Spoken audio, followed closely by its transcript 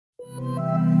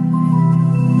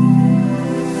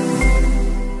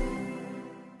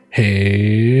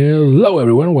Hello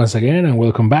everyone once again and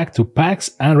welcome back to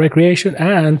Packs and Recreation,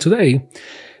 and today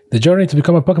the journey to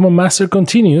become a Pokemon Master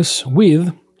continues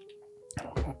with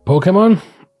Pokemon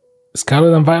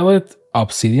Scarlet and Violet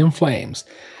Obsidian Flames.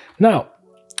 Now,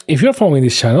 if you're following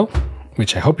this channel,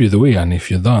 which I hope you do, and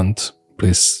if you don't,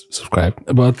 please subscribe,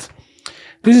 but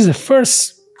this is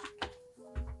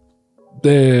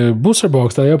the booster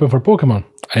box that I opened for Pokemon.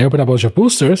 I opened a bunch of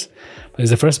boosters, but it's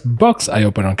the first box I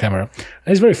open on camera.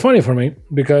 And it's very funny for me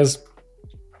because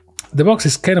the box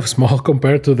is kind of small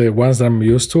compared to the ones that I'm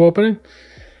used to opening.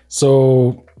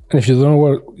 So, and if you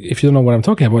don't know what I'm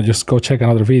talking about, just go check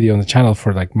another video on the channel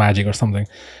for like Magic or something.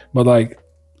 But like,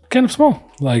 kind of small.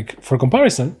 Like for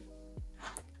comparison,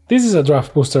 this is a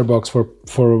draft booster box for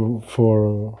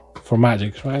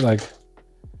Magic, right? Like,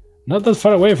 not that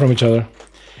far away from each other.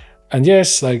 And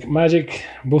yes, like Magic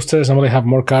boosters normally have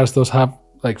more cards, those have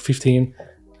like 15,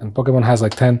 and Pokemon has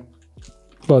like 10.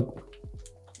 But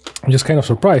I'm just kind of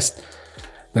surprised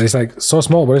that it's like so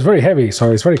small, but it's very heavy, so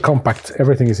it's very compact.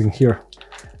 Everything is in here.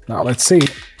 Now let's see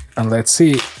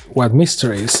what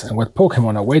mysteries and what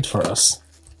Pokemon await for us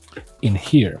in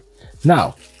here.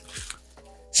 Now,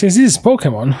 since this is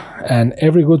Pokemon, and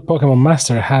every good Pokemon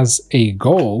Master has a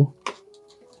goal,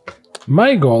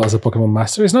 my goal as a Pokemon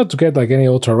Master is not to get like any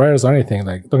ultra rares or anything.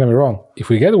 Like, don't get me wrong, if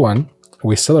we get one,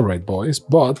 we celebrate, boys,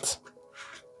 but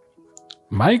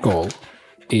my goal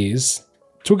is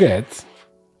to get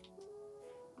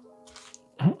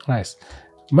nice.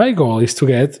 My goal is to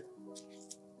get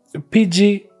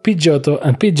Pidgey, Pidgeotto,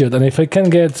 and Pidgeot, and if I can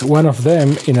get one of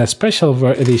them in a special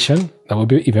edition, that would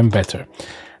be even better.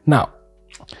 Now,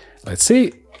 let's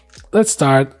see. Let's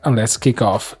start and let's kick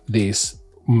off this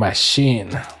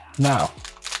machine. Now,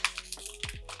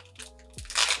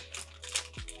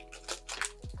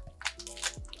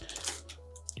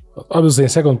 obviously in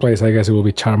second place, I guess it will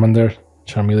be Charmander,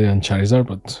 Charmeleon, and Charizard,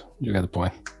 but you get the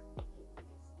point.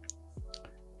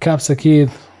 Capsakid,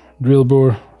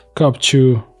 Drillbur,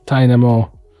 Cubchoo,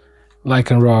 Tynamo,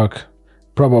 Lycanroc,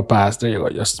 Probopass, there you go,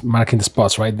 just marking the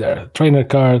spots right there. Trainer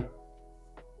card,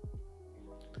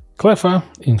 Cleffa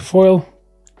in foil,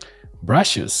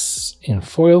 Brashus in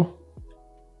foil,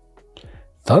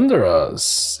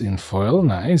 Thunderous in foil,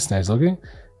 nice looking,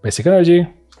 Basic Energy,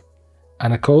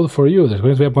 and a code for you. There's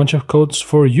going to be a bunch of codes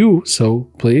for you,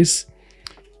 so please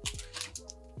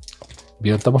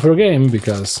be on top of your game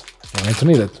because you're going to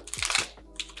need it.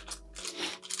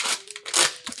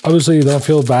 Obviously, you don't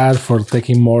feel bad for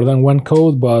taking more than one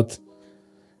code, but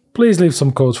please leave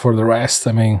some codes for the rest.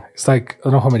 I mean, it's like, I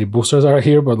don't know how many boosters are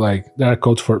here, but like, there are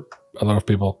codes for a lot of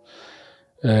people.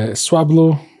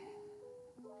 Swablu,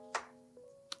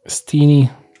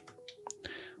 Steenie,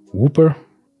 Wooper,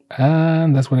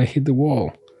 and that's when I hit the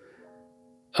wall.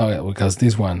 Oh yeah, because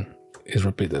this one is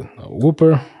repeated.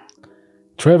 Wooper,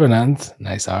 Trevenant,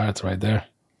 nice art right there.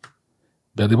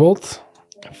 Bellibolt,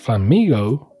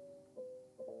 Flamigo,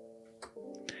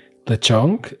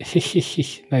 Lechonk,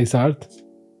 nice art.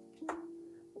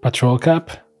 Patrol Cap,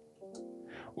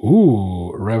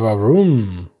 ooh,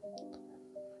 Revavroom.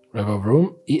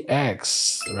 Revavroom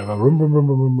EX.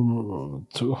 Revavroom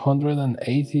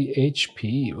 280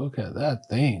 HP. Look at that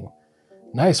thing.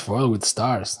 Nice foil with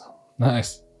stars.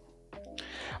 Nice.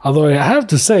 Although I have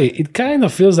to say, it kind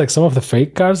of feels like some of the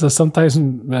fake cards that sometimes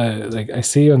like I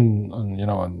see on you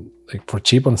know, on like for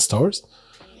cheap on stores.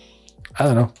 I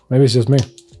don't know. Maybe it's just me.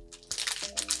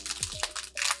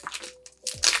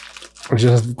 Or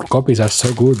just copies are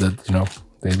so good that, you know,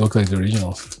 they look like the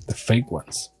originals, the fake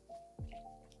ones.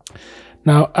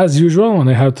 Now, as usual, and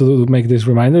I have to make this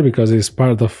reminder because it's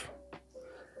part of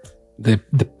the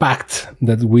pact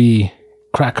that we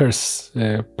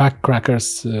pack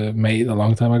crackers made a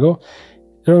long time ago.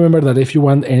 Remember that if you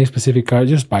want any specific card,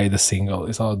 just buy the single.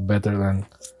 It's a lot better than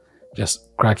just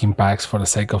cracking packs for the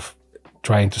sake of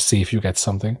trying to see if you get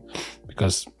something,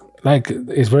 because like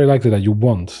it's very likely that you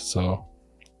won't. So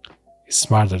it's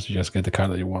smarter to just get the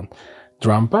card that you want.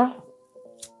 Drampa,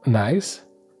 nice.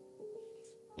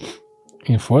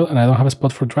 In foil, and I don't have a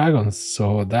spot for dragons,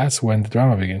 so that's when the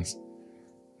drama begins.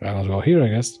 Dragons go here, I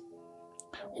guess.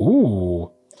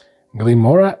 Ooh,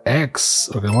 Glimora X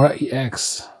or Glimora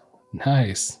EX,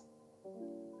 nice.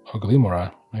 Or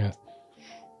Glimora, I guess.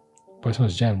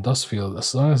 Poisonous Gem, Dustfield.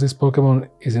 As long as this Pokemon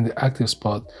is in the active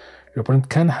spot, your opponent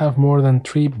can have more than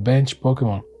 3 bench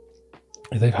Pokemon.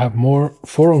 If they have 4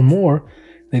 or more,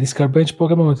 they discard bench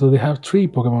Pokemon until they have 3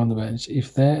 Pokemon on the bench.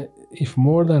 If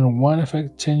more than one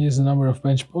effect changes the number of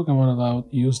bench Pokemon allowed,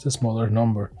 use the smaller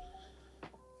number.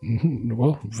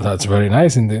 Well, that's very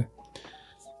nice indeed.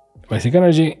 Basic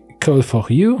Energy, Code for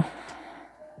you.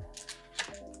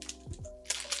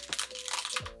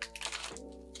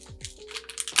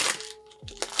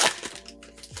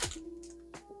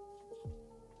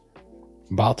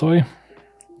 Baltoy,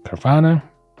 Carvana,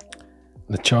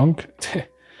 Lechonk.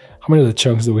 How many of the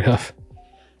chunks do we have?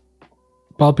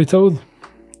 Palpitoad,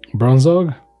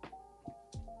 Bronzong,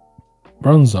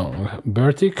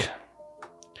 Bertic,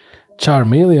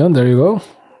 Charmeleon, there you go.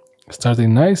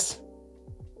 Starting nice.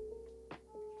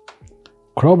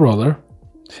 Crowbrawler,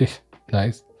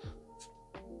 nice.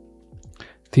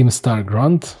 Team Star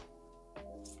Grunt,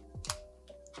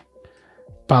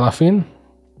 Palafin,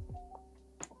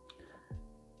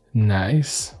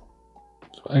 nice.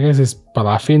 So I guess it's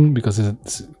Palafin because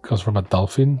it comes from a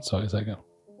dolphin, so it's like a,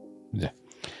 yeah.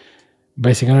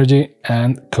 Basic energy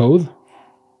and code.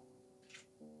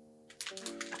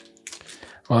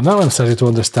 Well, now I'm starting to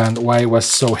understand why it was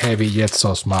so heavy yet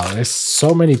so small. There's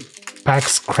so many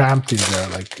packs cramped in there,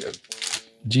 like,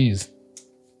 geez.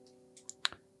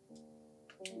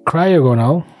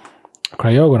 Cryogonal,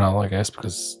 I guess,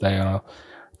 because diagonal.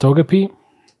 Togepi,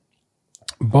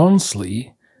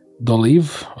 Bonsly,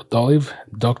 Dolive,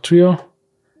 Doctrio,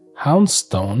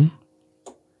 Houndstone,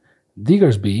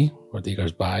 Diggersby, or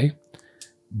Diggersby,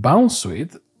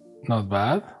 Bounsweet, not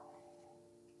bad.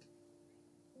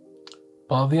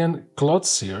 Paldean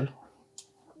Clotseer,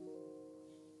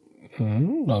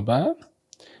 not bad.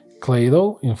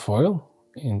 Claydol in foil,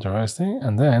 interesting.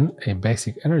 And then a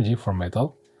basic energy for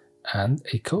metal and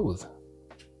a code.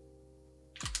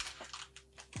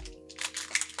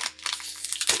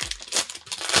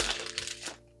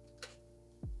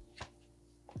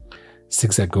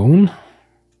 Zigzagoon,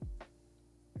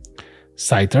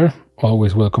 Scyther,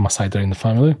 always welcome a Scyther in the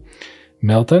family.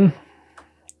 Melton,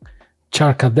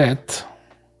 Charcadet,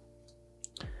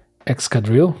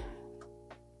 Excadrill,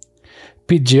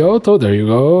 Pidgeotto, there you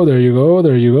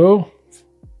go.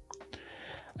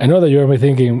 I know that you're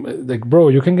thinking, like, bro,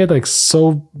 you can get like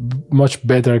so much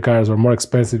better cards or more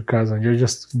expensive cards and you're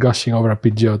just gushing over a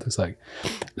Pidgeotto. It's like,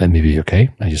 let me be, okay?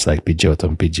 I just like Pidgeotto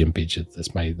and Pidgeot.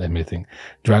 That's my thing.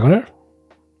 Dragonair,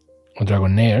 or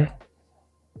Dragonair,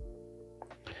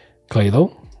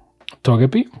 Claydol,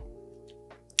 Togepi,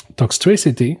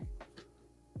 Toxtricity,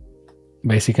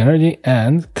 basic energy,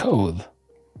 and code.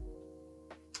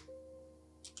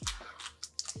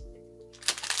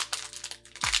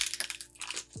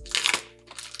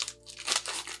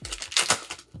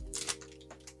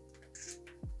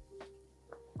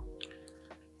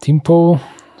 Timpo,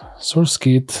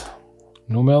 Surskit,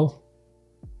 Numel,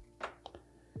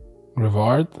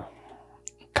 Grevard,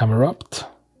 Camerupt,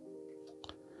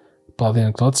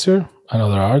 Paldean Clotseer,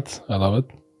 another art, I love it.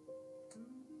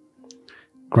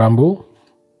 Granbull,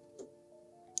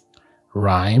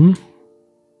 Rhyme,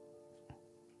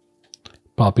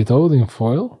 Palpitoad in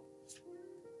foil,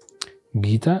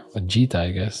 Gita, or Gita,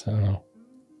 I guess, I don't know.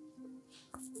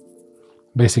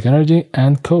 Basic energy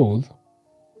and code.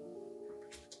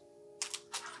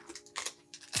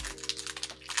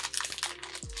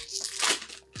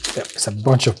 Yep, it's a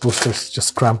bunch of boosters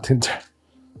just cramped in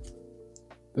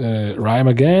there. Rhyme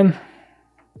again.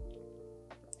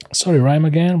 Sorry, Rhyme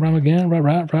again.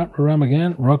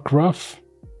 Rockruff.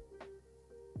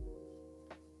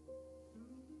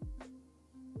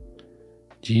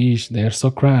 Geez, they're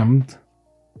so cramped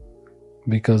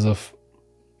because of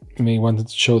me wanting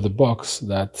to show the box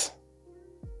that...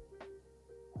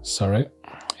 Sorry,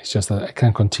 it's just that I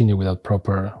can't continue without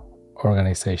proper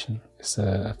organization. It's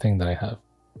a thing that I have.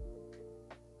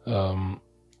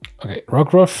 Okay,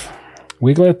 Rockruff,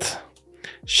 Wiglet,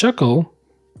 Shuckle,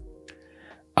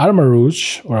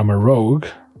 Armarouge, or Armarouge,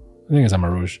 I think it's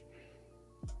Armarouge,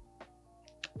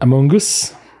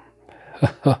 Amogus,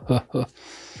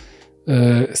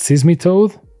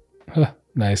 Seismitoad,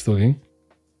 nice looking,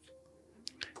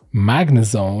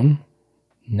 Magnezone,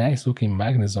 nice looking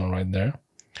Magnezone right there,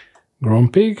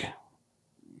 Grumpig,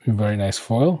 very nice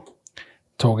foil,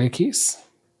 Togekiss,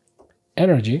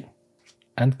 Energy,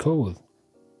 and code.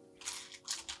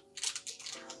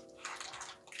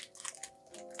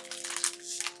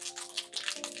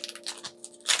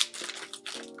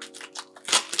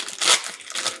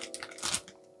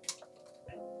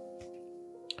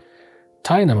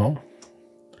 Tynamo,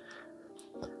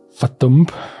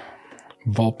 Fatump,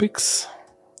 Vulpix,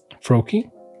 Froakie,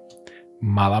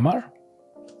 Malamar,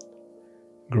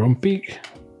 Grumpig,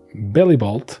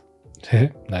 Bellibolt,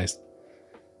 nice.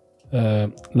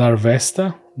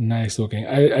 Larvesta, nice looking.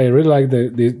 I really like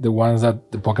the ones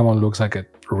that the Pokemon looks like a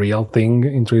real thing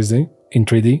in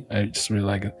 3D. I just really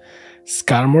like it.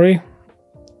 Skarmory,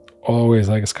 always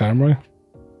like a Skarmory.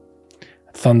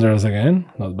 Thundurus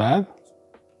again, not bad.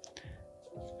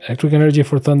 electric energy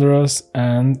for Thunderous,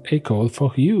 and a code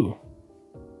for you.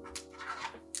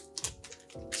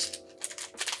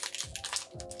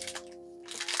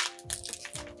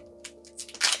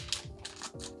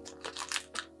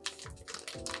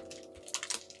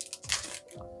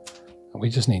 We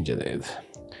just ninja it.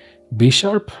 B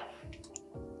Sharp,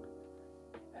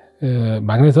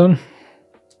 Magneton,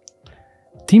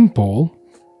 Team Pole,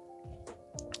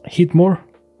 Hitmore,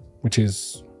 which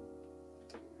is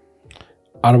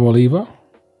Arboliva,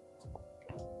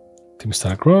 Team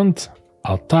Star Grunt,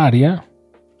 Altaria,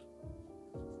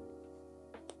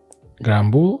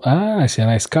 Granbull. Ah, I see a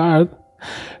nice card.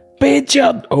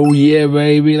 Pidgeot! Oh yeah,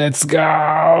 baby, let's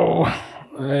go!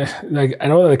 Like, I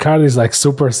know that the card is like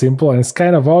super simple and it's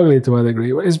kind of ugly to a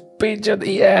degree, but it's Pidgeot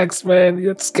EX, man.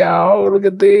 Let's go! Look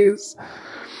at this!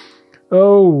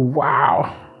 Oh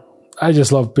wow! I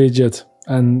just love Pidgeot,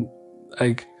 and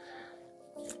like,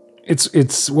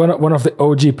 it's one of the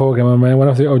OG Pokemon, man. One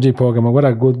of the OG Pokemon. What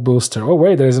a good booster! Oh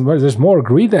wait, there's more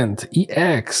Greedent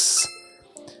EX.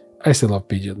 I still love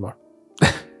Pidgeot more,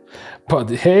 but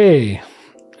hey,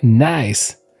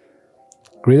 nice.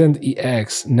 Greedent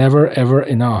EX, never ever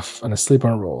enough, and a slip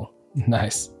and roll.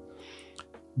 Nice.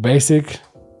 Basic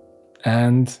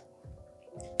and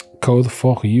code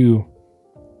for you.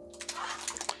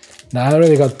 Now I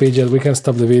already got Pidgeot. We can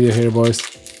stop the video here, boys.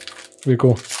 Be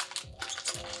cool.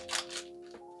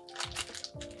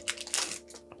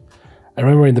 I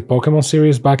remember in the Pokemon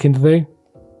series back in the day.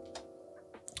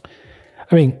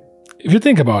 I mean, if you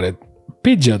think about it,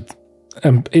 Pidgeot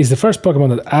is the first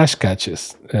Pokemon that Ash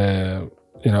catches.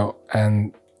 You know,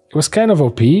 and it was kind of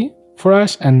OP for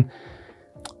Ash, and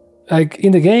like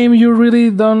in the game you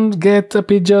really don't get a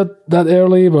Pidgeot that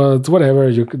early, but whatever,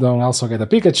 you don't also get a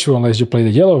Pikachu unless you play the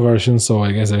yellow version, so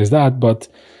I guess there is that. But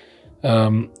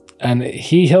and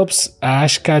he helps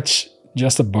Ash catch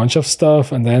just a bunch of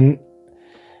stuff, and then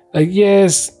like,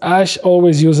 yes, Ash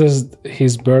always uses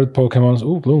his bird Pokemons,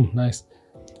 ooh, Bloom, nice,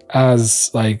 as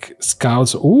like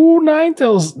scouts. Ooh,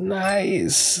 Ninetales,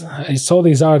 nice. I saw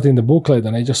this art in the booklet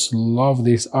and I just love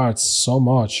this art so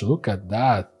much. Look at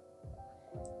that.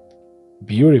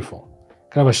 Beautiful.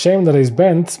 Kind of a shame that it's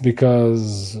bent,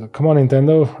 because come on,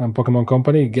 Nintendo and Pokemon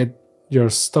Company, get your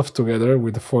stuff together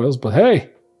with the foils, but hey,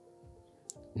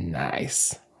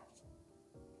 nice.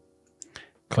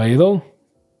 Claydol,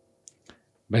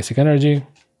 basic energy,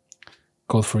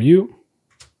 code for you.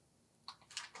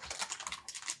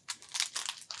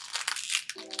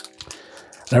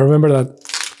 I remember that,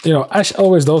 you know, Ash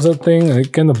always does that thing, and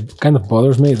it kind of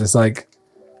bothers me. It's like,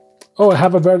 oh, I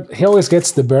have a bird. He always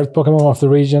gets the bird Pokemon of the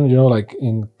region. You know, like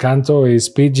in Kanto is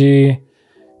Pidgey,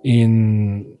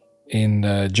 in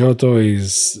Johto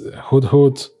is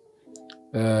Hoot,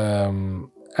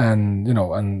 and you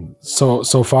know, and so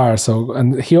far. So,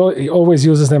 and he always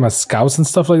uses them as scouts and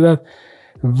stuff like that.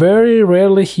 Very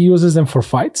rarely he uses them for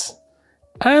fights.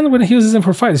 And when he uses them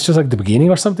for fights, it's just like the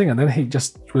beginning or something, and then he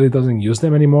just really doesn't use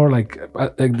them anymore.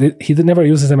 He never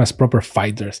uses them as proper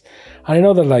fighters. And I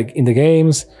know that like in the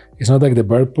games, it's not like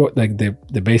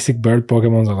the basic bird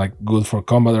Pokemons are like good for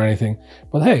combat or anything.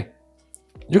 But hey,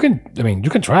 you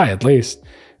can try at least.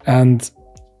 And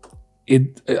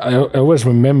I always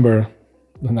remember,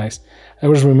 nice. I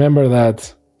always remember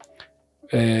that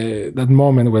that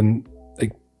moment when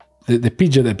like the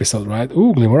Pidgeot episode, right?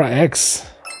 Ooh, Glimmora X.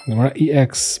 Glimmora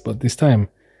EX, but this time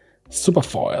super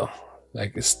foil,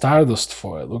 like a Stardust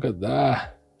foil. Look at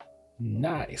that,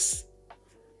 nice.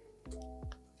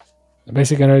 The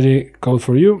basic energy code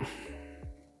for you.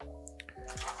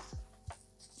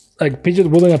 Like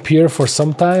Pidgeot wouldn't appear for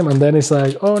some time, and then it's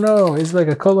like, oh no, it's like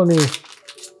a colony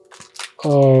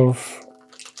of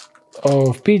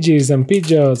Pidgeys and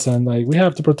Pidgeots, and like we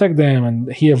have to protect them,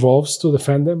 and he evolves to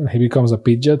defend them, and he becomes a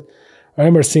Pidgeot. I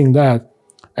remember seeing that.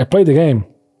 I played the game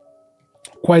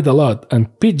quite a lot, and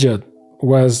Pidgeot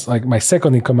was like my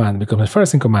second in command, because my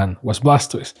first in command was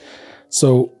Blastoise.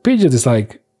 So Pidgeot is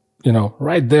like, you know,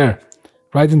 right there,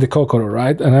 right in the Kokoro,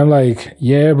 right? And I'm like,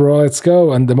 yeah, bro, let's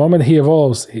go. And the moment he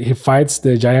evolves, he fights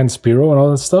the giant Spearow and all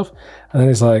that stuff. And then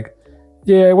he's like,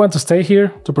 yeah, I want to stay here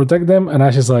to protect them. And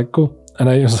Ash is like, cool. And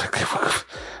I was like,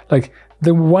 like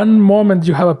the one moment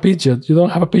you have a Pidgeot, you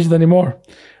don't have a Pidgeot anymore.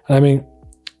 And I mean,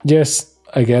 yes,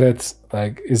 I get it.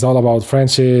 Like, it's all about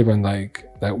friendship and like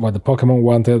what the Pokemon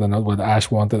wanted and not what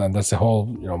Ash wanted, and that's the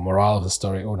whole, you know, morale of the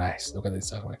story. Oh, nice! Look at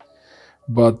this ugly.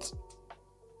 But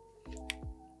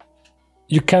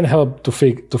you can't help to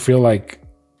feel like,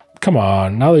 come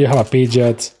on! Now that you have a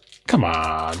Pidgeot, come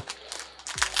on!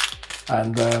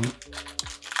 And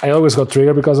I always got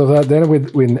triggered because of that. Then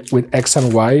with X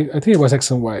and Y, I think it was X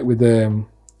and Y with the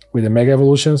Mega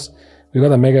Evolutions. We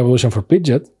got a Mega Evolution for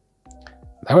Pidgeot.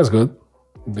 That was good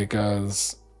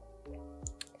because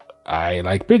I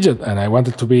like Pidgeot and I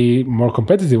wanted to be more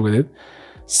competitive with it.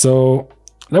 So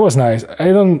that was nice.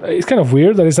 It's kind of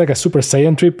weird that it's like a Super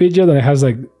Saiyan 3 Pidgeot and it has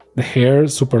like the hair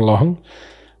super long.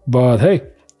 But hey,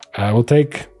 I will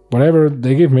take whatever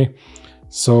they give me.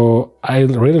 So I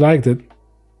really liked it.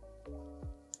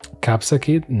 Capsa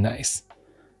Kid, nice.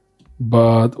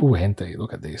 But, ooh, Hentei,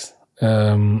 look at this.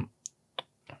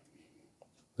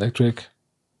 Electric.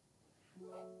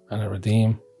 And a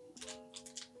Redeem.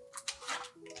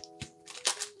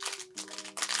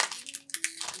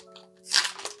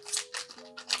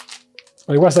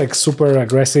 It was like super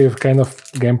aggressive kind of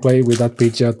gameplay with that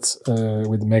Pidgeot,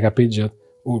 with Mega Pidgeot.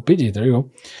 Ooh, Pidgey, there you go.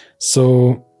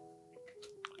 So,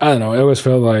 I don't know, I always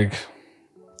felt like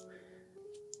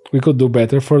we could do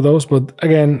better for those, but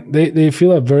again, they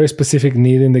feel a very specific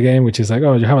need in the game, which is like,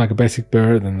 oh, you have like a basic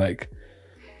bird and like,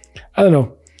 I don't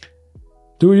know.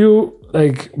 Do you,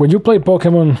 like, when you play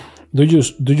Pokemon, do you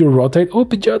rotate? Oh,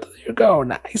 Pidgeotto, there you go,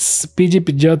 nice. Pidgey,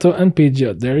 Pidgeotto, and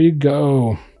Pidgeot, there you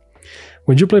go.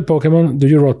 When you play Pokemon, do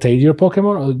you rotate your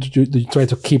Pokemon or do you try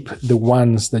to keep the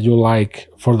ones that you like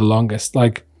for the longest?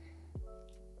 Like,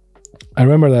 I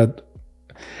remember that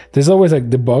there's always like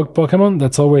the bug Pokemon.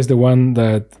 That's always the one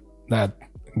that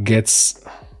gets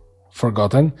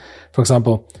forgotten. For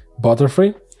example,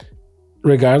 Butterfree.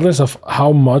 Regardless of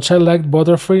how much I liked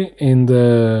Butterfree in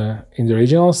the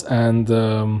originals, and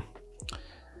I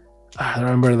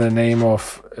remember the name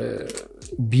of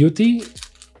Beautifly,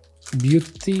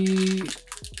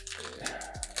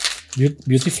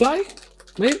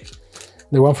 maybe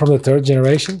the one from the 3rd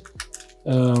generation.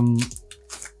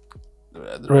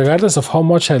 Regardless of how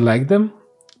much I like them,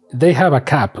 they have a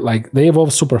cap. Like, they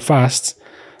evolve super fast,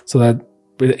 so that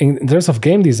in terms of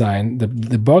game design,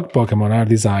 the bug Pokemon are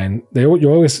designed. You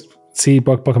always see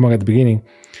bug Pokemon at the beginning,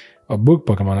 or bug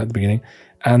Pokemon at the beginning,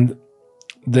 and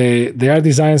they are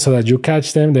designed so that you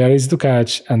catch them. They are easy to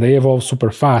catch, and they evolve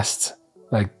super fast.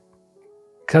 Like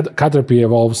Caterpie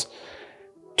evolves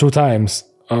 2 times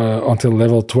until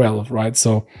level 12, right?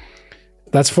 So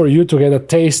that's for you to get a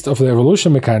taste of the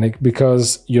evolution mechanic,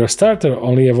 because your starter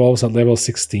only evolves at level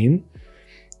 16.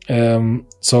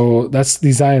 So that's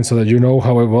designed so that you know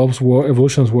how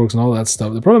evolutions works and all that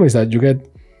stuff. The problem is that you get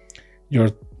your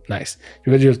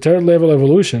 3rd level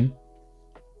evolution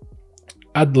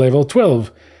at level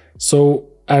 12. So,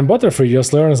 and Butterfree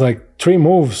just learns like 3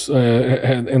 moves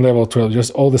in level 12,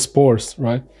 just all the spores,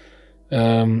 right?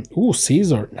 Ooh,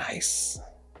 Caesar, nice.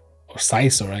 Or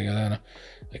Scizor, I don't know.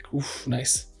 Like, oof,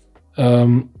 nice.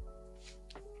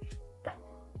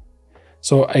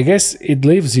 So I guess it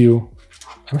leaves you.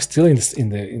 I'm still in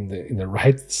the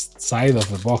right side of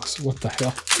the box. What the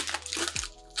hell?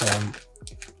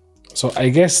 So I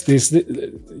guess this,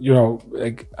 you know,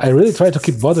 like, I really tried to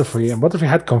keep Butterfree, and Butterfree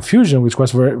had Confusion, which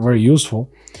was very, very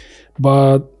useful.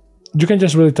 But you can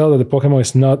just really tell that the Pokemon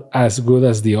is not as good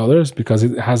as the others because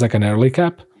it has like an early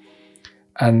cap,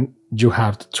 and you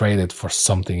have to trade it for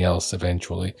something else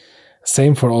eventually.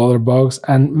 Same for other bugs,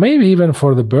 and maybe even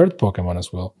for the bird Pokemon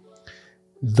as well.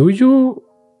 Do you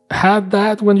had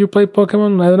that when you play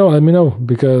Pokemon? I don't know, let me know,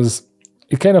 because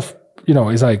it kind of, you know,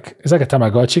 it's like a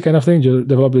Tamagotchi kind of thing. You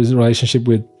develop this relationship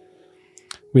with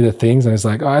the things, and it's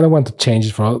like, oh, I don't want to change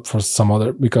it for some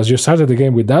other, because you started the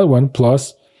game with that one,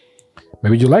 plus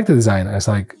maybe you like the design, and it's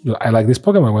like, I like this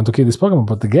Pokemon, I want to keep this Pokemon,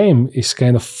 but the game is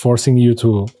kind of forcing you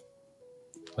to,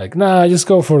 like, nah, just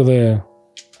go for the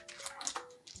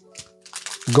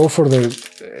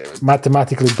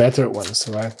mathematically better ones,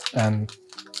 right? And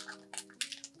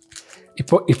if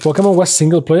Pokemon was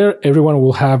single player, everyone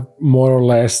will have more or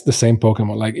less the same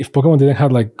Pokemon. Like, if Pokemon didn't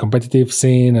have like competitive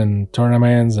scene and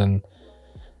tournaments and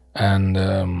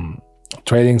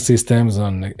trading systems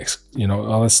and, you know,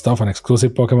 all that stuff, and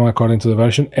exclusive Pokemon according to the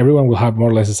version, everyone will have more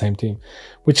or less the same team,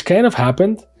 which kind of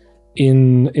happened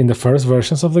in the first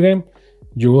versions of the game.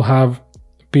 You will have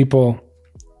people,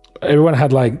 everyone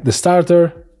had like the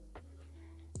starter,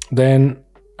 then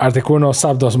Articuno,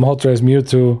 Zapdos, Moltres,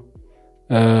 Mewtwo,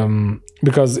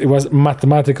 because it was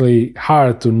mathematically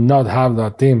hard to not have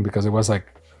that team, because it was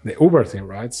like the Uber team,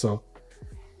 right? So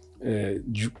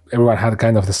everyone had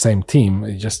kind of the same team.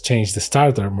 It just changed the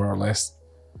starter more or less,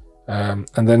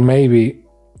 and then maybe,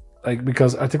 like,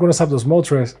 because Articuno, Zapdos,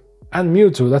 Moltres, and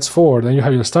Mewtwo, that's 4. Then you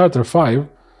have your starter 5,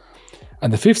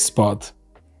 and the 5th spot,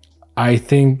 I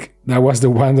think that was the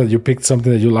one that you picked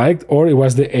something that you liked, or it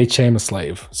was the HM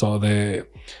slave. So the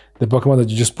Pokemon that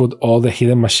you just put all the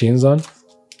hidden machines on,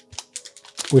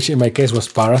 which in my case was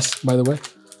Paras, by the way.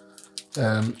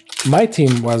 My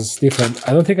team was different.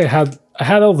 I don't think I had I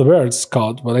had all the birds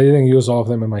caught, but I didn't use all of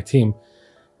them in my team.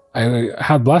 I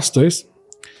had Blastoise.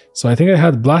 So I think I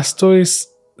had Blastoise,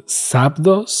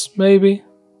 Zapdos, maybe.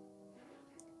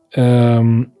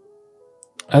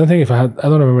 I don't think if I had... I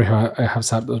don't remember how I have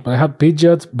Zapdos, but I had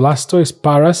Pidgeot, Blastoise,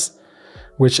 Paras,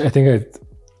 which I think I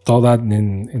told that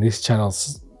in these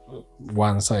channels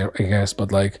once, I guess,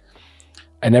 but like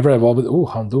I never evolved it. Ooh,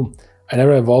 Houndoom. I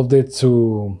never evolved it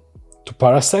to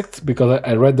Parasect because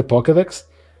I read the Pokédex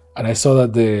and I saw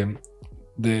that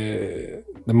the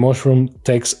mushroom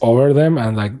takes over them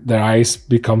and like their eyes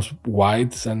becomes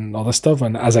white and all that stuff.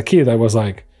 And as a kid, I was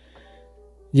like,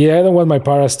 yeah, I don't want my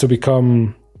Paras to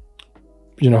become,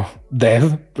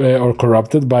 dead or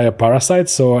corrupted by a parasite,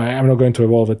 so I'm not going to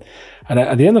evolve it. And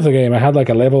at the end of the game, I had like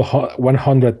a level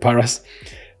 100 Paras,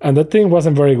 and that thing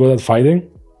wasn't very good at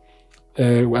fighting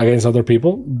against other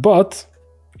people, but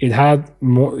it had,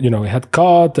 it had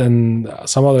caught and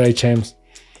some other HMs,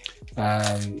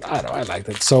 and I don't know, I liked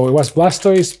it. So it was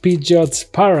Blastoise,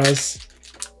 Pidgeot, Paras,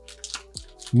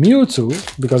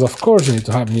 Mewtwo, because of course you need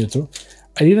to have Mewtwo.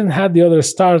 I didn't have the other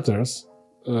starters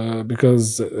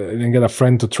because I didn't get a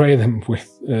friend to trade them with,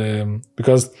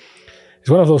 because it's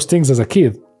one of those things as a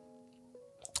kid.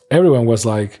 Everyone was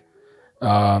like,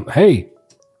 hey,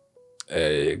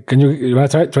 can you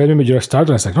want to trade me with your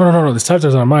starter? And it's like, no, the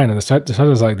starters are mine. And the starters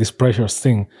are like this precious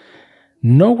thing.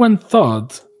 No one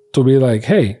thought to be like,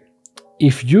 hey,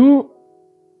 if you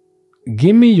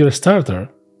give me your starter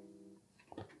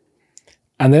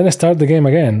and then start the game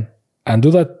again and do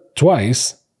that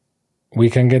twice, we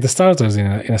can get the starters in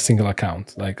a single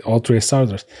account, like all 3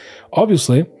 starters.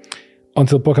 Obviously,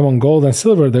 until Pokemon Gold and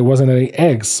Silver, there wasn't any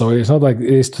eggs, so it's not like it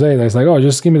is today. That it's like, oh,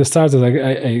 just give me the starters.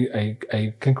 I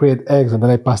can create eggs and then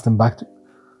I pass them back to you.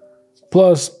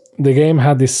 Plus, the game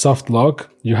had this soft lock.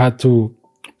 You had to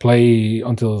play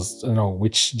until I don't know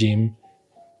which gym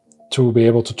to be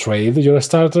able to trade your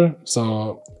starter.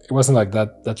 So it wasn't like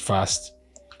that fast.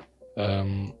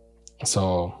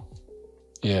 So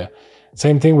yeah.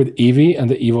 Same thing with Eevee and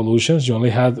the evolutions. You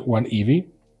only had one Eevee,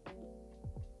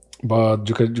 but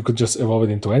you could just evolve it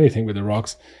into anything with the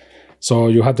rocks. So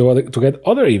you had to get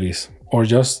other Eevees, or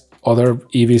just other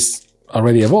Eevees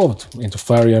already evolved into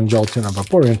Flareon, Jolteon, and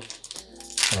Vaporeon.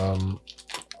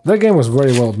 That game was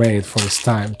very well made for its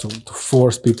time to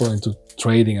force people into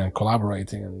trading and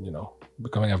collaborating and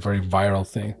becoming a very viral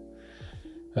thing.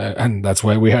 And that's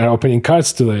why we are opening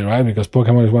cards today, right? Because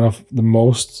Pokemon is one of the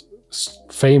most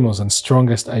famous and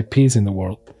strongest IPs in the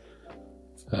world.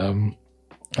 And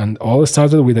all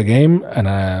started with a game and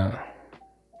a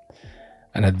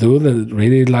dude that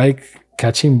really liked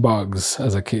catching bugs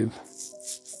as a kid.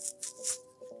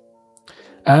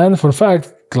 And for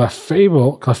fact,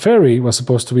 Clefairy was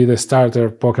supposed to be the starter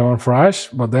Pokemon for Ash,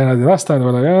 but then at the last time they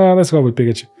were like, let's go with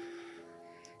Pikachu.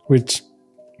 Which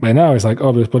by now is like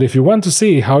obvious, but if you want to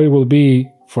see how it will be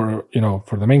for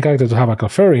the main character to have a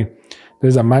Clefairy,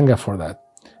 there's a manga for that.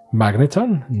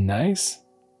 Magneton, nice.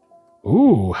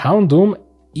 Ooh, Houndoom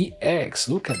EX,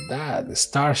 look at that. The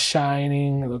star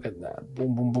shining, look at that.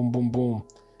 Boom, boom, boom, boom, boom.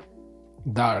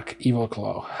 Dark, Evil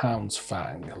Claw, Hound's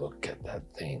Fang, look at that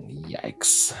thing.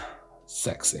 Yikes.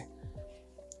 Sexy.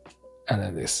 And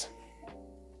then this.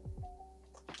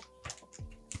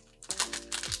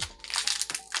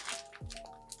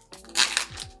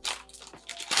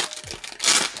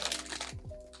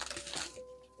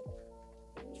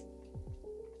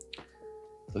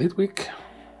 Litwick,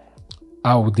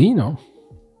 Audino,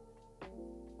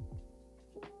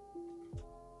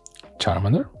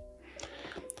 Charmander.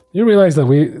 You realize that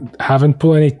we haven't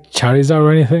pulled any Charizard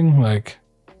or anything? Like,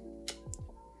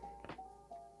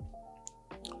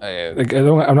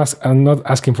 I'm not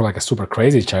asking for like a super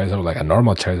crazy Charizard or like a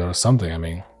normal Charizard or something. I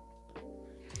mean,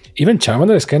 even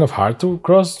Charmander is kind of hard to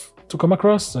come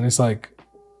across, and it's like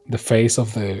the face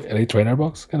of the Elite Trainer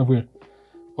box, kind of weird.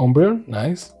 Umbreon,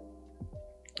 nice.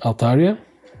 Altaria,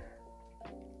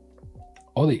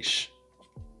 Oddish,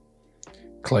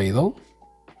 Claydol,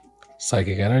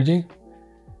 Psychic Energy,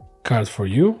 card for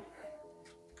you,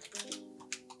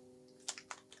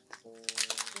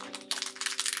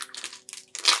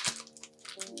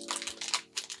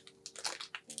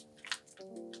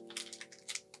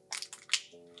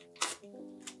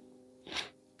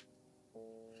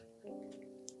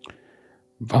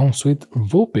 Bounsweet,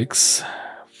 Vulpix,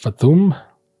 Fatum,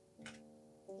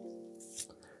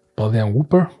 Paldean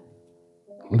Wooper,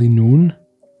 Linoon,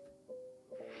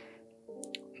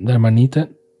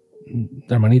 Darmanitan,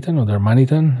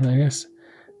 I guess,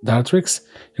 Dartrix.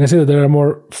 You can see that there are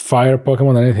more fire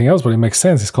Pokemon than anything else, but it makes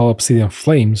sense. It's called Obsidian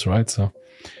Flames, right? So,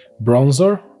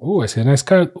 Bronzor. Ooh, I see a nice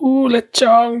card. Ooh,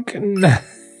 Lechonk.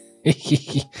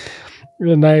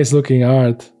 Really nice looking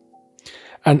art.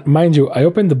 And mind you, I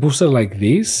opened the booster like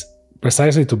this,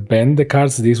 precisely to bend the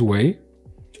cards this way.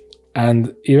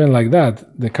 And even like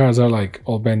that, the cards are like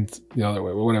all bent the other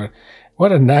way, but whatever.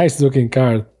 What a nice looking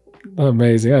card.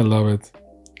 Amazing, I love it.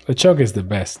 Lechonk is the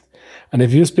best. And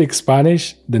if you speak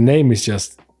Spanish, the name is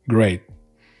just great.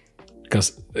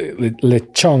 Because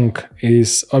Lechonk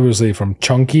is obviously from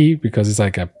chunky, because it's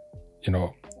like a, you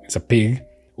know, it's a pig.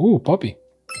 Ooh, Poppy.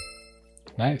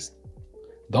 Nice.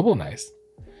 Double nice.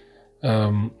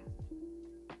 But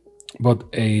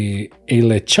a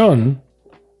lechon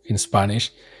in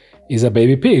Spanish is a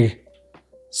baby pig.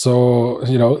 So,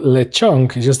 you know,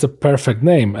 Lechonk is just a perfect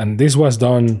name. And this was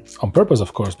done on purpose,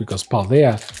 of course, because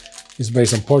Paldea is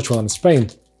based on Portugal and Spain.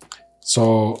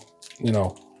 So, you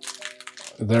know,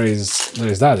 there is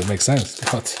that. It makes sense.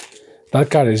 But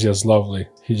that card is just lovely.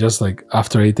 He just like,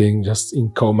 after eating, just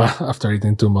in coma after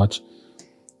eating too much.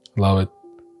 Love it.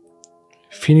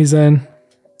 Finizen,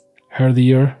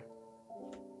 Herdier,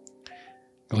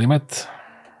 Glimmet,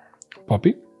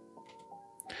 Poppy,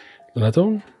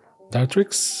 Lunatone,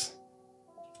 Dartrix,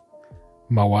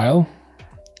 Mawile,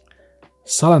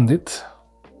 Salandit,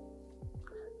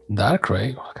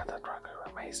 Darkrai. Look at that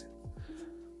Darkrai, amazing.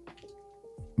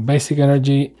 Basic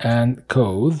Energy and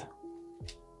Code.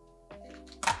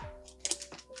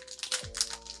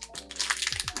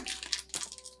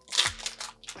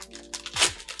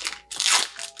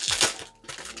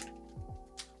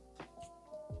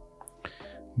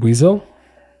 Weasel,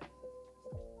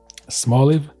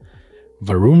 Smoliv,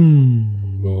 Varoom,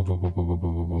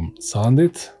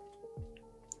 Salandit,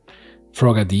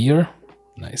 Frogadier,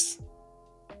 nice.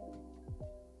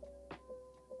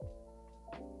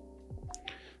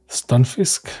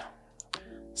 Stunfisk,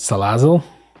 Salazzle,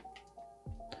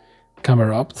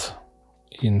 Camerupt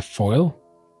in foil,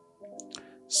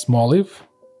 Smoliv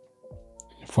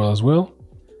in foil as well,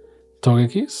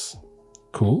 Togekiss,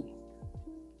 cool.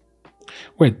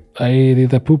 Wait, I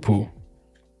did a poo-poo.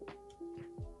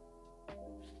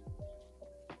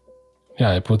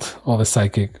 Yeah, I put all the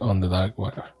Psychic on the Dark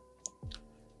Wire.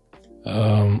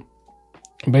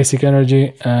 Basic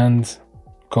Energy and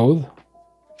Code.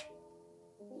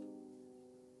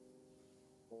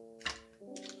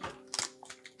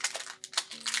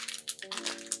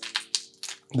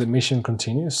 The mission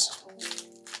continues.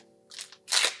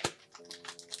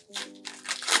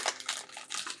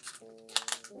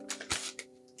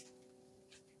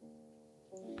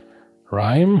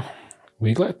 Rhyme,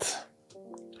 Wiglet,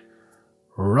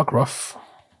 Rockruff,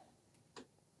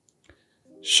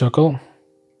 Shuckle,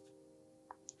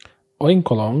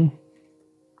 Oinkolong,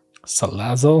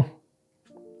 Salazzle,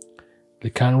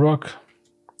 Lycanroc,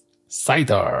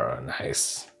 Scyther,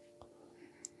 nice.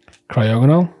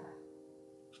 Cryogonal,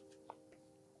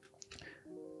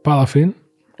 Palafin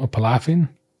or Palafin,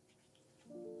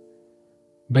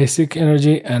 Basic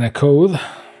Energy and a Code.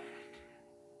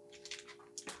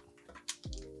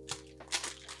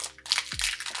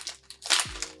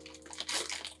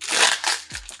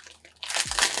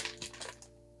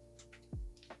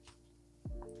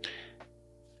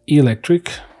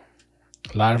 Electric,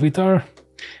 Larvitar,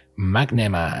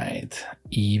 Magnemite,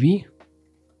 Eevee,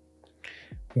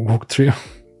 Wugtrio,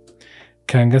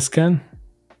 Kangaskhan,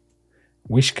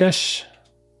 Wishcash,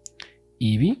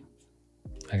 Eevee,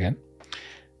 again,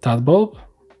 Tadbulb,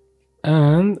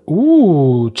 and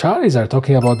ooh, Charizard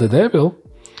talking about the devil.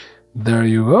 There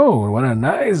you go. What a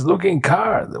nice looking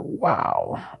card.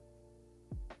 Wow.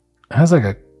 It has like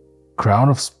a crown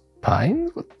of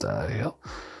spines? What the hell?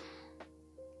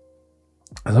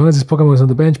 As long as this Pokemon is on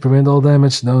the bench, prevent all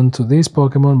damage done to this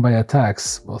Pokemon by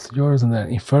attacks, both yours and their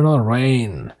Infernal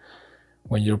Rain.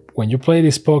 When you play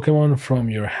this Pokemon from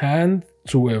your hand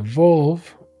to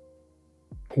evolve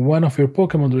one of your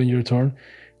Pokemon during your turn,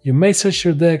 you may search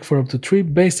your deck for up to 3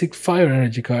 basic Fire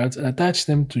Energy cards and attach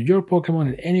them to your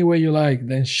Pokemon in any way you like,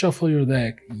 then shuffle your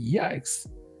deck. Yikes!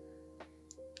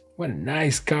 What a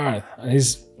nice card. And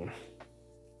it's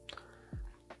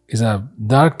a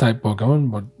Dark type Pokemon,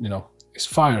 but you know, it's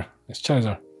fire, it's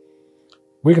Charizard.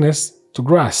 Weakness to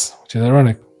grass, which is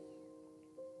ironic.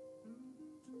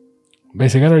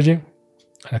 Basic Energy and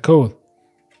a Code.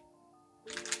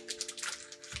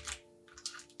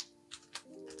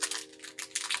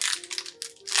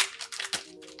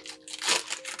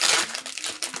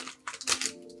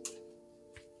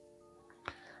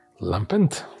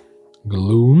 Lampent,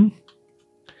 Gloom,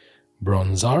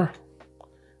 Bronzor,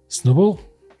 Snubbull,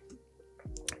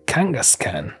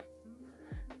 Kangaskhan,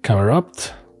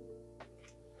 Camerupt.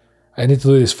 I need to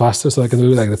do this faster so I can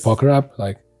do it like the poker app,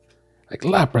 like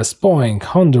Lapras, Poink,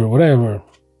 Hondur, whatever.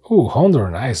 Ooh,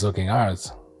 Hondur, nice looking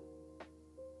art.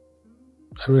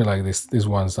 I really like these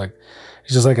ones. Like,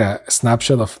 it's just like a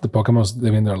snapshot of the Pokemon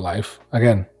living their life.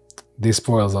 Again, these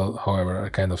foils, however, are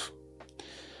kind of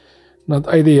not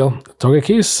ideal.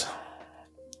 Togekiss,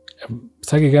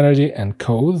 Psychic Energy, and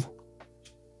Code.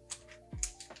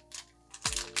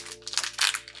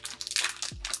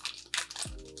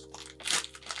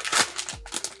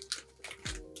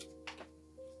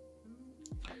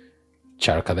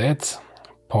 Charcadet,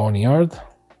 Ponyard,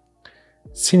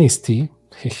 Sinistea,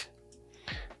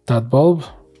 Tadbulb,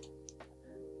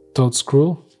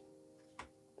 Toadscruel,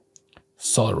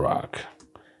 Solrock,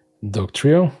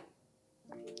 Dugtrio,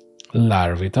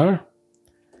 Larvitar,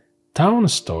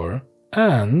 Townstar,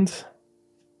 and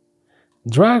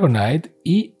Dragonite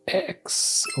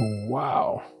EX.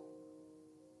 Wow.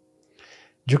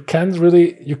 You can't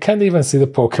even see the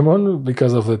Pokemon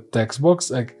because of the text box.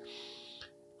 Like,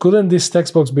 couldn't this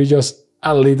text box be just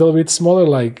a little bit smaller?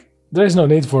 Like, there's no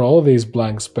need for all this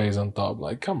blank space on top.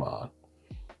 Like, come on.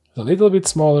 A little bit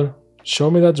smaller.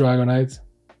 Show me that Dragonite.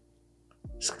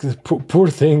 Poor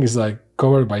thing is like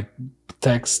covered by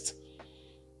text.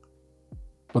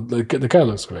 But the card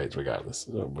looks great regardless.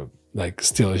 But like,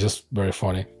 still, it's just very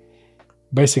funny.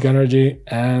 Basic Energy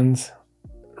and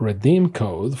redeem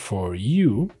code for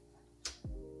you.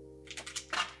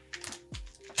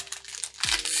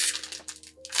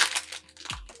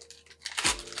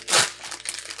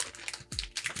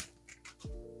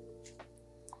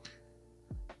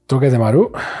 Togedemaru,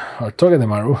 or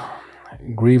Togedemaru,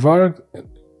 Greavard,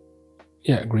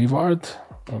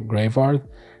 or Graveyard,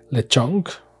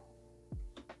 Lechonk,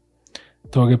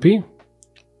 Togepi,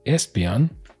 Espion,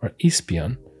 or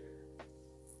Espion,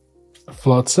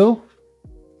 Floatzel,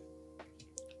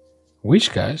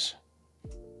 Whiscash,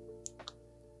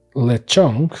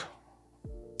 Lechonk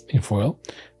in foil,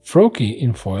 Froakie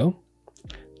in foil,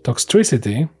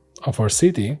 Toxtricity of our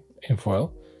city in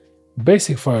foil,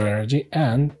 Basic Fire Energy,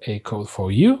 and a code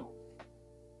for you.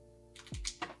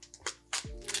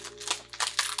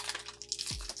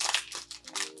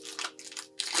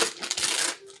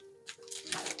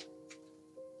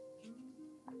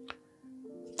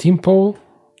 Teampole,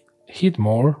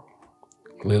 Hitmore,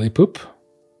 Lillipup,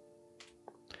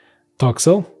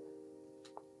 Toxel,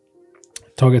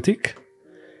 Togetic,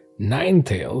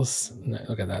 Ninetales,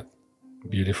 look at that,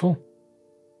 beautiful.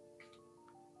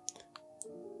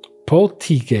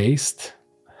 Poltegeist,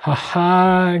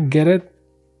 haha, get it?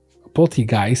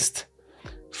 Poltegeist,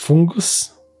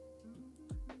 Fungus,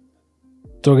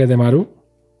 Togedemaru,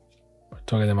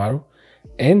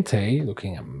 Entei,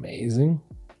 looking amazing,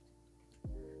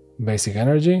 Basic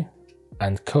Energy,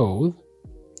 and code.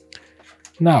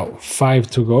 Now, 5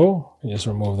 to go. Just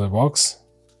remove the box.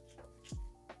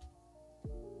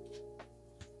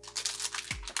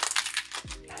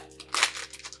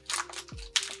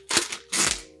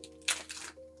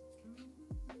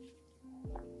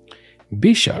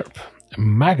 Bisharp,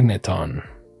 Magneton,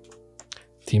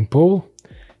 Teampole,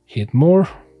 Hitmore,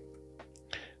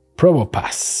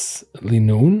 Probopass,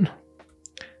 Linoon,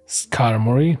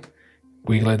 Skarmory,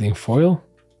 Wiglet in foil,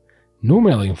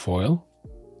 Numel in foil,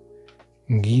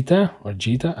 Gita or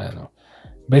Jita, I don't know,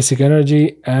 Basic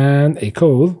Energy, and a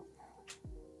code.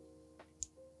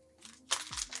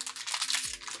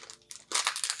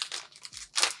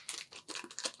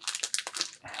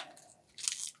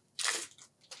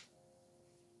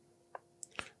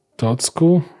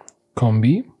 Toadscruel,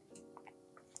 Combi,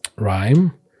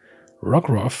 Rhyme,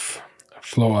 Rockruff,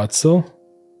 Floatzel,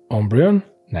 Umbreon,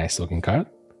 nice looking card,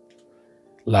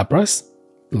 Lapras,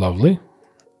 lovely,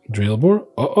 Drillbur,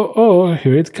 oh,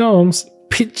 here it comes,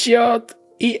 Pidgeot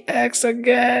EX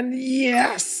again,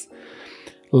 yes!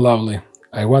 Lovely.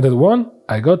 I wanted one,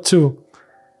 I got two.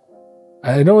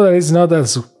 I know that it's not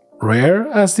as rare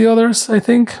as the others, I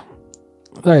think.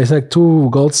 It's like 2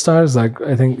 gold stars, like,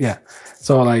 I think, yeah.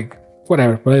 So, like,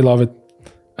 whatever, but I love it.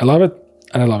 I love it,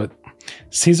 and I love it.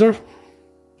 Caesar,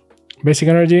 Basic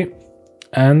Energy,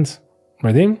 and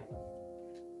redeem.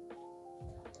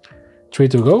 3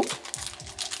 to go.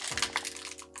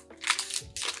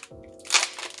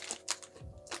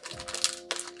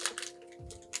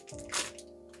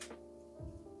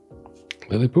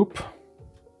 Lillipup,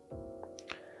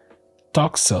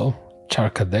 Toxel,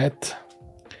 Charcadet,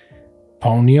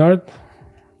 Ponyard,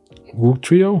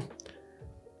 Dugtrio,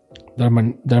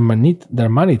 Darmanitan,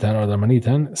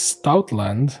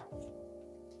 Stoutland,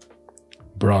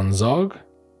 Bronzog,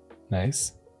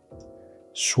 nice,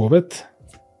 Schwabet,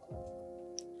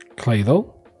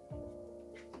 Claydol,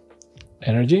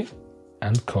 Energy,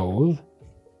 and Code.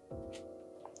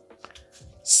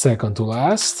 Second to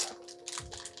last.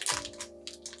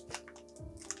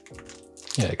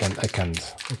 Yeah, I can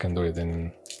do it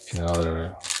in in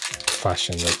another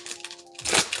fashion.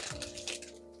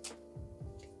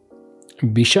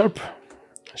 B Sharp,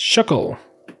 Shuckle,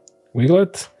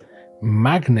 Wiglet,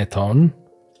 Magneton,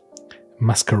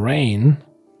 Masquerain,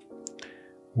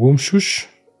 Woomshush,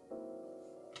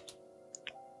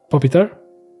 Pupitar,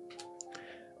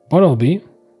 Bunnelby,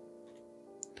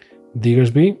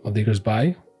 Diggersby or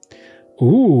Diggersby.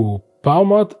 Ooh,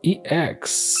 Palmot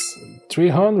EX,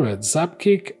 300,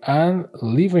 Zapkick, and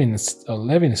Levin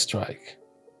Strike.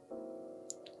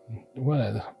 What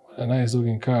a nice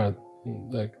looking card,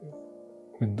 like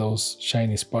with those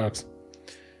shiny sparks.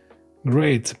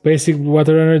 Great, basic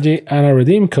water energy and a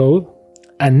redeem code.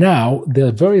 And now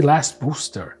the very last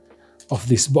booster of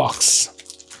this box.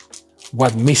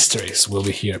 What mysteries will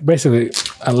be here? Basically,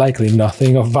 unlikely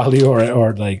nothing of value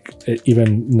or like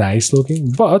even nice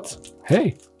looking, but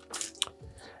hey,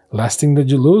 last thing that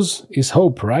you lose is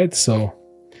hope, right? So,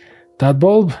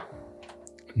 Tadbulb,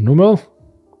 Numel,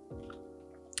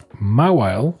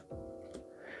 Mawile,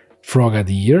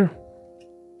 Frogadier,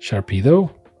 Sharpedo,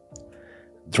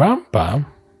 Drampa,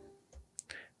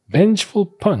 Vengeful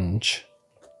Punch,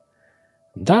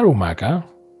 Darumaka,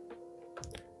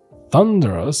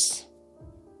 Thunderous,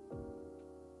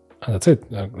 and that's it.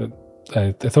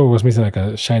 I thought it was missing like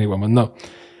a shiny one, but no.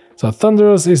 So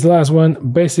Thunderous is the last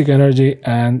one, basic energy,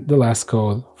 and the last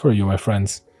code for you, my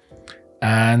friends.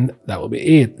 And that will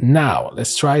be it. Now,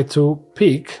 let's try to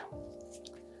pick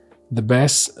the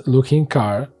best looking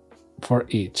card for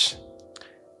each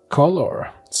color.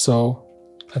 So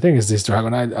I think it's this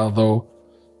Dragonite, although,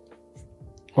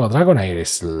 well, Dragonite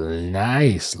is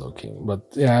nice looking, but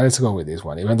yeah, let's go with this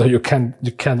one, even though you can't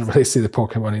really see the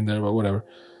Pokemon in there, but whatever.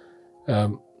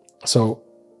 Well,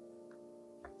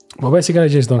 basic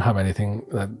energies don't have anything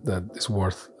that is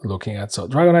worth looking at. So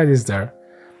Dragonite is there.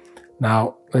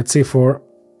 Now, let's see for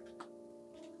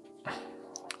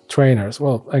trainers.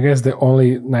 Well, I guess the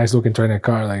only nice looking trainer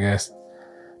card, I guess,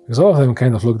 because all of them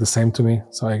kind of look the same to me.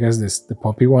 So I guess the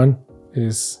Poppy one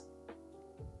is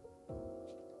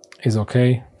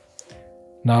okay.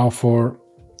 Now for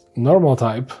normal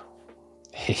type,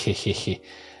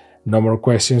 no more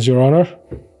questions, Your Honor.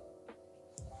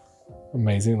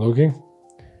 Amazing looking.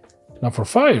 Now for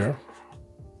fire,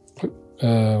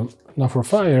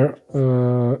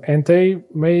 Entei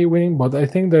may win, but I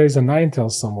think there is a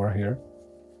Ninetales somewhere here.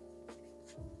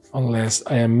 Unless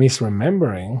I am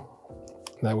misremembering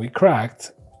that we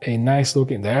cracked a nice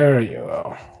looking, there you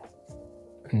go.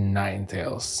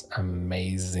 Ninetales,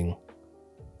 amazing.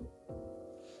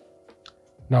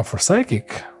 Now for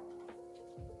Psychic,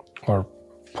 or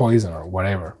Poison, or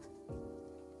whatever.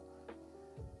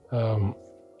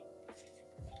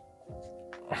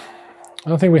 I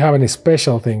don't think we have any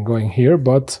special thing going here,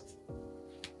 but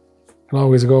you can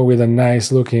always go with a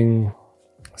nice looking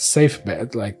safe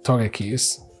bet like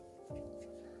Togekiss,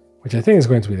 which I think is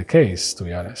going to be the case, to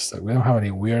be honest. Like, we don't have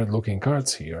any weird looking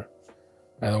cards here.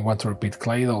 I don't want to repeat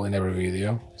Claydol in every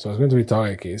video, so it's going to be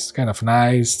Togekiss. Kind of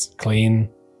nice, clean,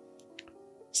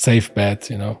 safe bet,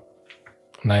 you know,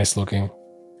 nice looking.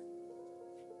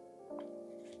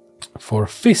 For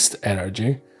Fist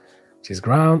Energy, which is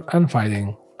ground and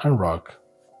fighting and rock.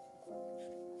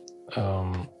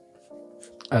 I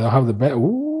don't have the bet.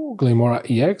 Ooh, Glimora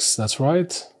EX, that's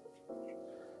right.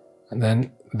 And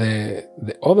then the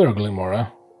other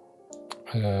Glimora.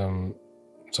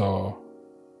 So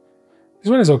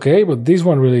this one is okay, but this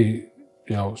one really,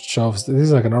 you know, shoves. This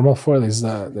is like a normal foil. This is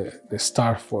the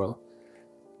star foil.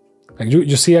 Like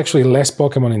you see actually less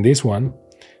Pokemon in this one,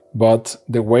 but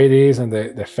the way it is and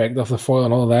the effect of the foil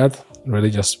and all that really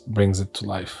just brings it to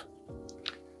life.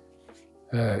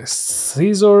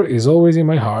 Caesar is always in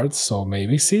my heart, so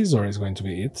maybe Caesar is going to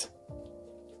be it.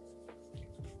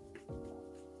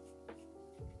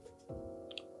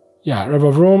 Yeah, Rev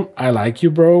of Room, I like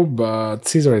you, bro, but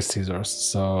Caesar is Caesar,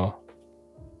 so...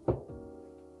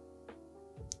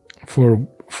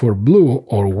 For blue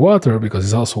or water, because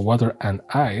it's also water and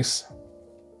ice,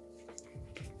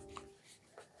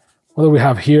 what do we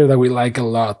have here that we like a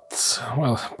lot?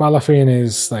 Well, Palafin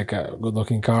is like a good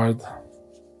looking card.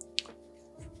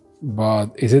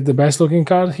 But is it the best looking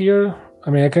card here? I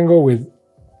mean, I can go with...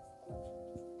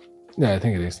 Yeah, I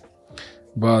think it is.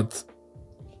 But,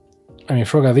 I mean,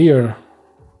 Frogadier...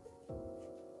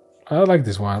 I like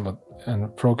this one, but... And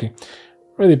Froakie.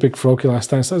 Already picked Froakie last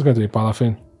time, so it's going to be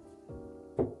Palafin.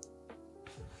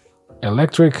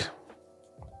 Electric.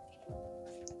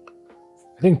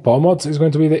 I think Palmot is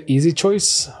going to be the easy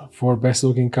choice for best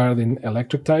looking card in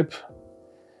electric type.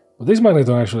 But this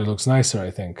Magneton actually looks nicer,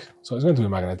 I think. So it's going to be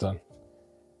Magneton.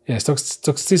 Yes,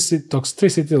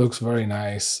 Toxtricity looks very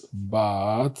nice,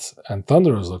 but... And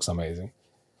Thunderous looks amazing.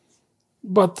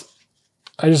 but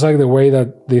I just like the way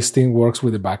that this thing works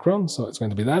with the background, so it's going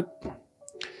to be that.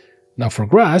 Now for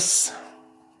grass,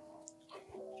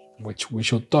 which we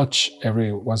should touch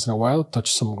every once in a while,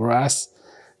 touch some grass.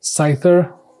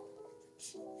 Scyther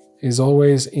is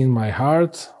always in my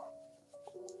heart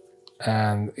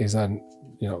and is a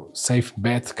safe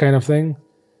bet kind of thing.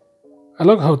 I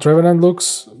like how Trevenant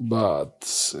looks, but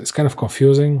it's kind of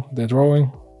confusing, the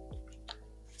drawing.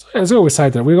 So yeah, let's go with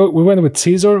Scyther. We went with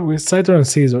Caesar, with Scyther and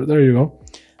Caesar. There you go.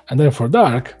 And then for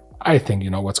Dark, I think you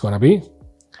know what's going to be.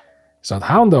 It's not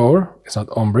Houndour, it's not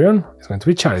Umbreon, it's going to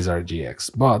be Charizard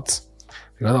GX. But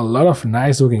we got a lot of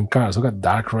nice looking cards. Look at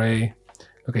Darkrai,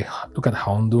 look at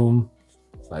Houndoom,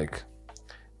 like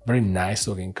very nice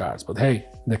looking cards. But hey,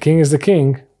 the king is the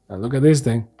king, and look at this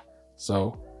thing.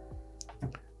 So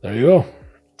there you go.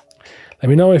 Let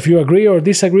me know if you agree or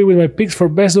disagree with my picks for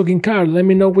best looking card. Let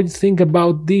me know what you think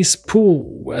about this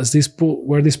pool. Were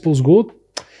these pools good?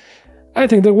 I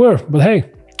think they were, but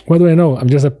hey, what do I know? I'm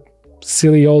just a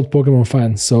silly old Pokemon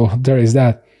fan, so there is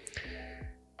that.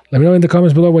 Let me know in the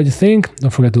comments below what you think. Don't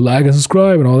forget to like and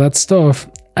subscribe and all that stuff.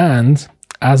 And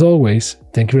as always,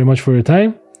 thank you very much for your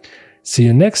time. See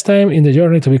you next time in the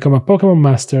journey to become a Pokemon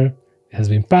master. It has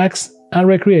been PAX and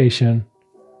Recreation.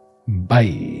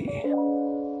 Bye.